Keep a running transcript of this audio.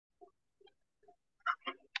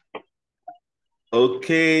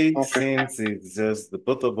Okay, Okay. since it's just the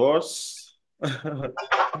both of us,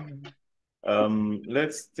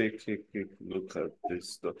 let's take a quick look at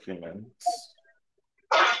this document.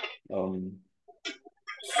 Um,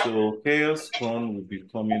 so CHAOSS will be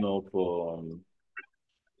coming up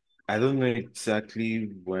I don't know exactly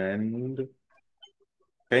when.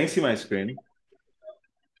 Can you see my screen?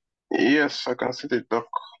 Yes, I can see the doc.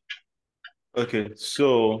 Okay,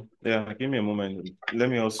 so yeah, give me a moment. Let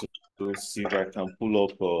me also see if I can pull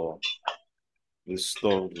up the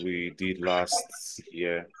stuff we did last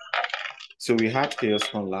year. So we had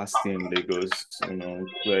CHAOSScon last year in Lagos,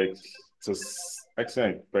 like it was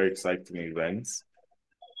actually a very exciting event.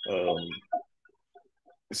 Um,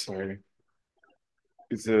 sorry,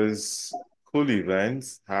 it was cool event.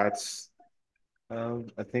 Had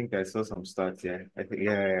I think I saw some stats. Yeah, I think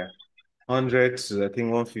yeah, 100 to I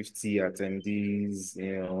think 150 attendees.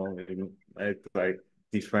 Like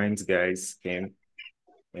different guys came.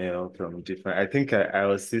 From different. I think I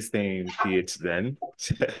was still staying in PH then.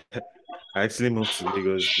 I actually moved to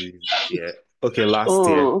Lagos this year. Okay, last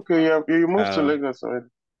year. Oh, okay. Yeah, you moved to Um, Lagos already.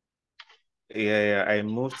 yeah, I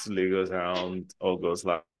moved to Lagos around August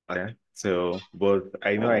last year. So, but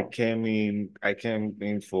I know Oh, I came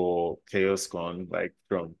in for CHAOSScon, like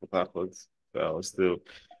from Port Harcourt. So I was still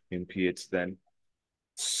in PH then.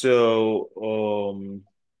 So,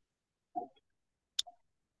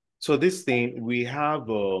 so this thing we have,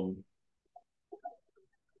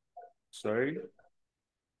 sorry,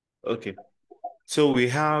 okay. So we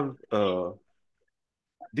have,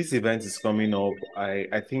 this event is coming up.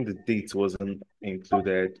 I think the date wasn't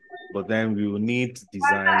included, but then we will need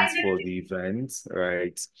designs for the event,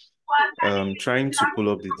 right? Trying to pull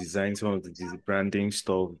up the designs, some of the branding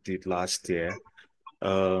stuff we did last year.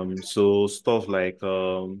 So stuff like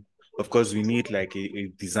of course we need like a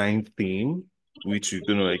design theme which we're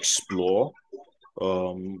gonna explore.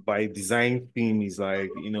 By design theme is like,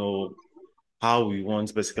 how we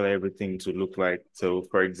want basically everything to look like. So,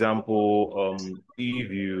 for example,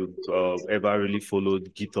 if you ever really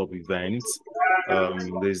followed GitHub events,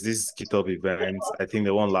 there's this GitHub event, I think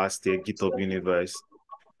the one last year, GitHub Universe,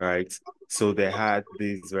 right? So they had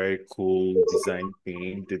this very cool design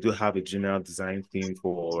theme. They do have a general design theme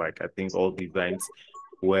for like I think all the events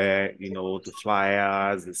where the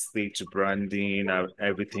flyers, the stage branding,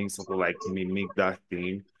 everything sort of like mimic that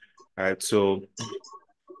theme. Right. So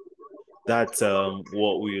that's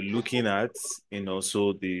what we're looking at,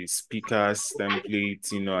 so the speakers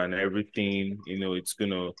template, and everything, it's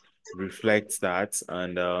gonna reflect that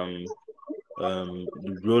and the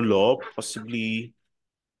roll up possibly.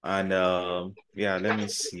 And yeah, let me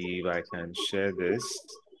see if I can share this.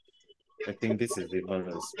 I think this is even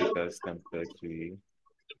a speakers template we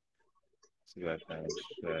see if I can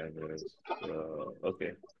share this.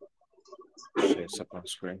 Okay, share second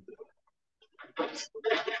screen.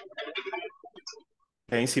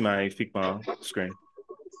 Can you see my Figma screen?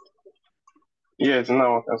 yes,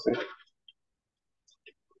 now I can see.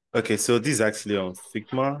 Okay, so this is actually on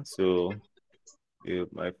Figma, so you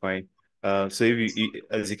might find. So if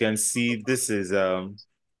as you can see, this is I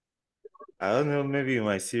don't know, maybe you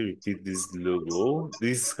might see repeat this logo.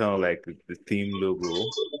 This is kind of like the theme logo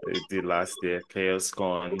they did last year,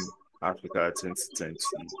 CHAOSScon Africa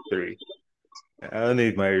 2023. I don't know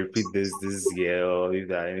if I repeat this year or if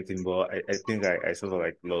there anything, but I think I sort of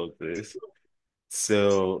like love this.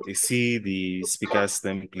 So you see the speakers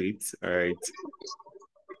template, all right?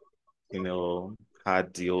 you know,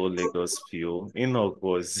 had the old Lagos feel. Enoch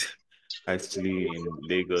was actually in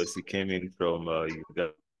Lagos. He came in from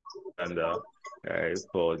Uganda, right,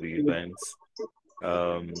 for the events.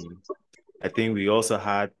 Um, I think we also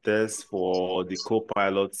had this for the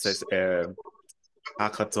co-pilot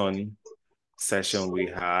hackathon session we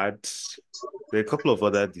had. There are a couple of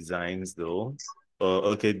other designs though.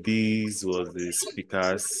 Okay, these was the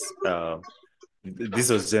speakers. This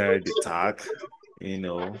was generally the tag, you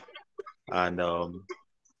know, and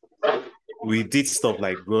we did stuff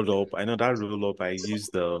like roll up. I know that roll up I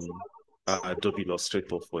used Adobe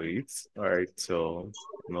Illustrator for it. All right, so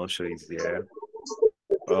I'm not sure it's there.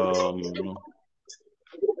 Um,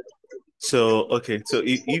 so okay, so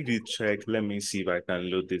if you check, let me see if I can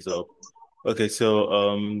load this up. Okay,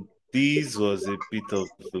 so this was a bit of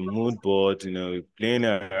the mood board, playing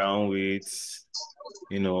around with,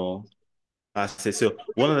 you know, I say so.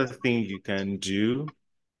 One of the things you can do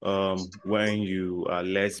when you are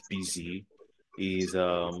less busy is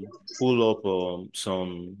pull up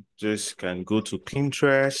some just can go to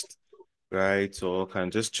Pinterest, right? Or can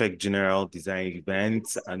just check general design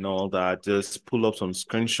events and all that. Just pull up some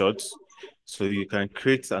screenshots so you can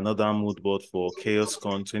create another mood board for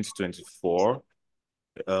CHAOSScon 2024.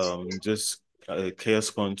 just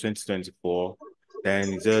CHAOSScon 2024.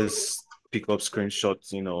 Then you just pick up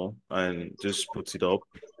screenshots, and just put it up,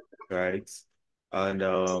 right?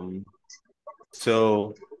 And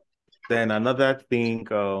so then another thing,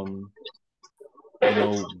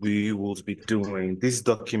 we will be doing these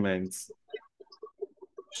documents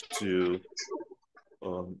to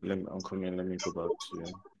I'm coming, let me go back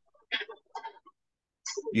to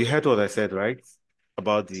you heard what I said, right?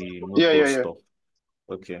 About the mood Yeah, board yeah, yeah, stuff.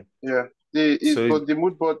 Okay. yeah. The So but the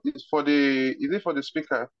mood board is for the is it for the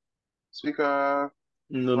speaker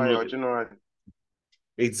no, flyer no, or general?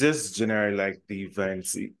 it's just generally like the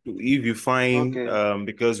events. If you find, Okay.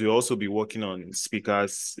 because we also be working on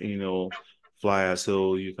speakers, flyer,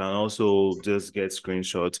 so you can also just get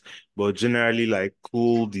screenshots. But generally, like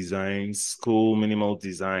cool designs, cool minimal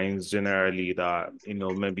designs, generally that,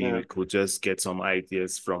 maybe Yeah. we could just get some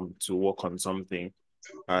ideas from to work on something.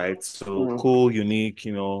 All right, so Mm, cool, unique,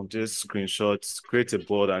 just screenshots, create a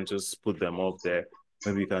board and just put them up there.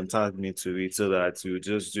 Maybe you can tag me to it so that you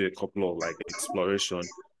just do a couple of like exploration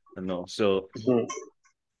and all. So mm,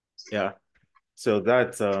 yeah, so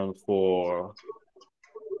that's for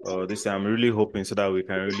this year. I'm really hoping so that we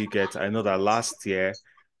can really get. I know that last year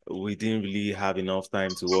we didn't really have enough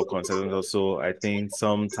time to work on certain stuff, so I think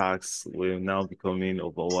some tasks will now becoming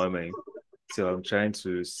overwhelming. So I'm trying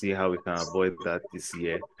to see how we can avoid that this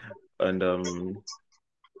year. And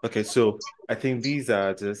okay, so I think these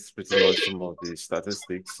are just pretty much some of the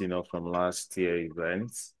statistics, from last year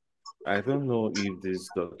events. I don't know if these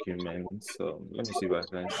documents, let me see if I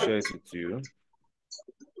can share it with you.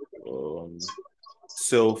 Um,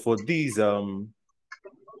 so for these,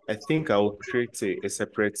 I think I will create a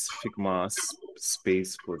separate Figma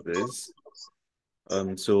space for this.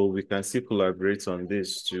 So we can still collaborate on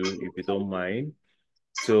this too, if you don't mind.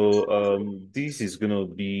 So this is gonna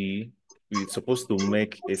be we're supposed to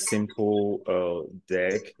make a simple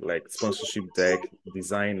deck, like sponsorship deck,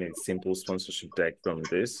 design a simple sponsorship deck from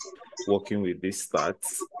this, working with these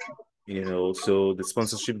stats. So the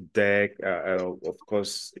sponsorship deck, of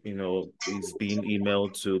course, is being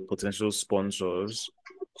emailed to potential sponsors.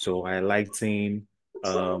 So highlighting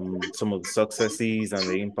some of the successes and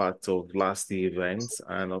the impact of last events,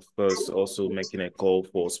 and of course, also making a call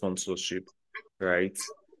for sponsorship, right?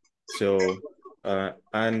 So,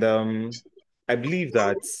 and I believe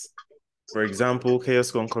that, for example,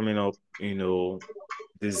 CHAOSScon coming up,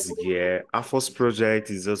 this year, our first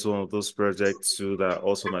project is just one of those projects too that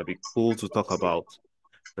also might be cool to talk about,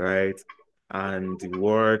 right? And the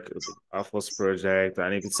work, the our first project,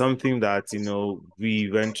 and if it's something that, we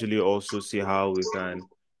eventually also see how we can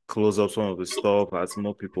close up some of the stuff as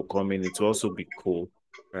more people come in, it will also be cool,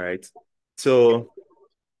 right? So,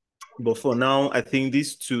 but for now, I think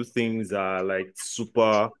these two things are like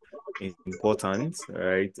super important,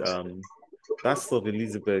 right? That stuff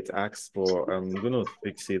Elizabeth asked for, I'm gonna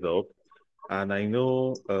fix it up. And I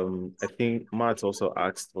know, I think Matt also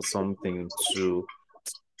asked for something too.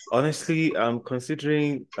 Honestly, I'm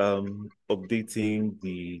considering updating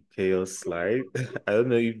the chaos slide. I don't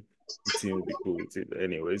know if the team will be cool with it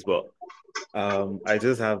anyways, but I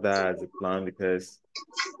just have that as a plan because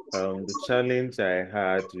the challenge I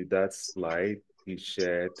had with that slide he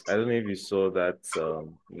shared, I don't know if you saw that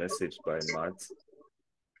message by Matt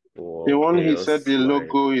the or one he said chaos the slide.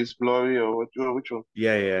 logo is blurry or which one?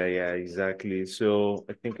 Yeah, yeah, yeah, exactly. So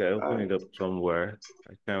I think I opened Uh, it up somewhere.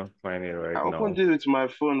 I can't find it I right opened now. it with my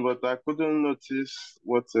phone, but I couldn't notice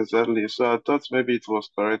what exactly. So I thought maybe it was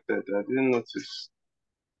corrected. I didn't notice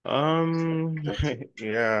that.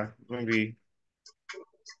 Yeah, maybe.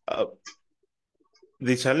 Uh,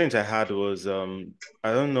 the challenge I had was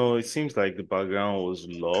I don't know, it seems like the background was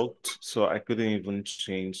locked, so I couldn't even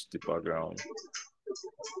change the background.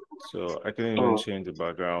 So I couldn't even Oh, change the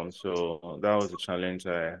background. So that was a challenge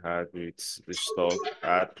I had with the stuff.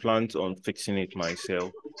 I had planned on fixing it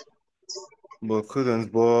myself, but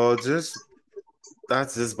couldn't. But just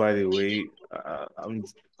that's just by the way.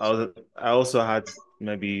 I also had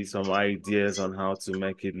maybe some ideas on how to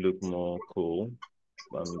make it look more cool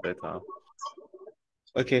and better.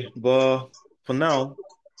 Okay, but for now,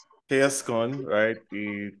 ChaosScon, right?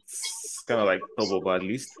 It's kind of like top of our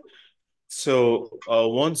list. So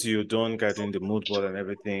once you're done gathering the mood board and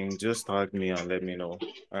everything, just tag me and let me know.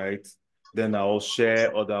 All right. Then I'll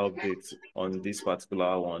share other updates on this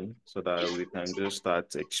particular one so that we can just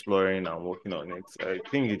start exploring and working on it. I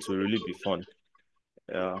think it will really be fun.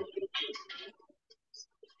 Yeah.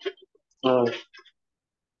 uh,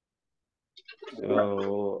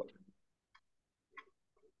 So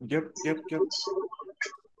yep, yep, yep.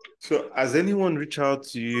 So has anyone reached out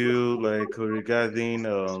to you like regarding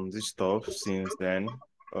this stuff since then?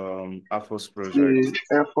 AFOS project.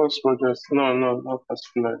 The Air Force project. No, no, not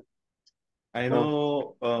particularly. I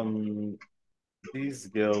No. know this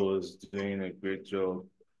girl was doing a great job.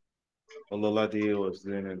 Ololade was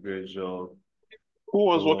doing a great job. Who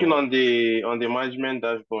was working But on the management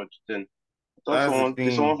dashboard then? I thought that's the someone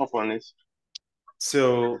did someone thing. hop on it?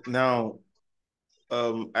 So now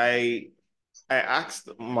um I I asked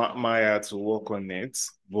Maya to work on it,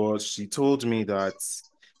 but she told me that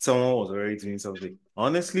someone was already doing something.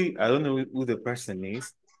 Honestly, I don't know who the person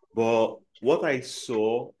is, but what I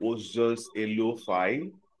saw was just a lo-fi,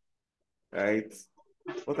 right?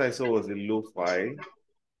 What I saw was a lo-fi,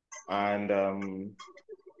 and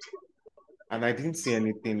I didn't see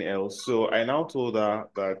anything else. So I now told her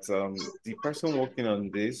that the person working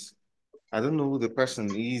on this, I don't know who the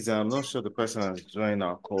person is. I'm not sure the person has joined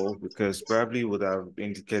our call because probably would have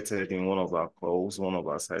indicated in one of our calls, one of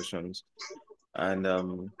our sessions. And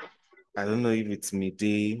I don't know if it's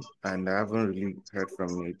midday, and I haven't really heard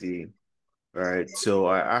from midday, right? So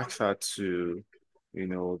I asked her to,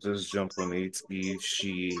 just jump on it if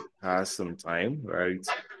she has some time, right?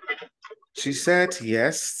 She said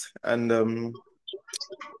yes, and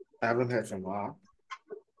I haven't heard from her.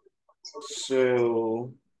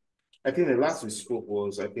 So I think the last we spoke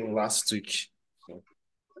was I think last week. So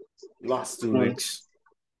last two Hmm. weeks.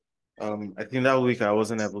 I think that week I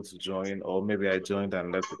wasn't able to join, or maybe I joined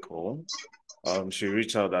and left the call. She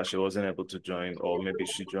reached out that she wasn't able to join, or maybe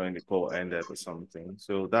she joined the call ended or something.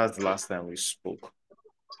 So that's the last time we spoke.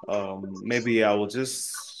 Maybe I will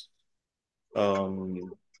just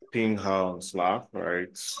um ping her on Slack, right?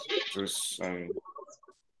 Just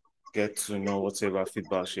get to know whatever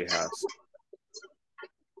feedback she has.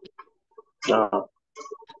 Uh,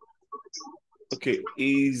 Okay,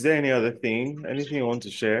 is there any other thing? Anything you want to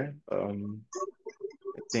share?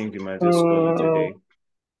 I think you might just call it a no, day.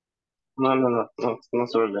 no, not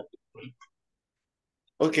really.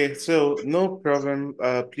 Okay, so no problem.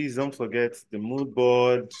 Please don't forget the mood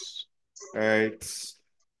board, right?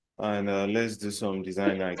 And let's do some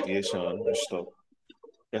design ideation and stuff.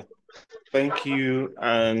 Yeah, thank you,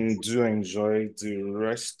 and do enjoy the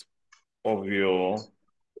rest of your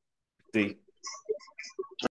day.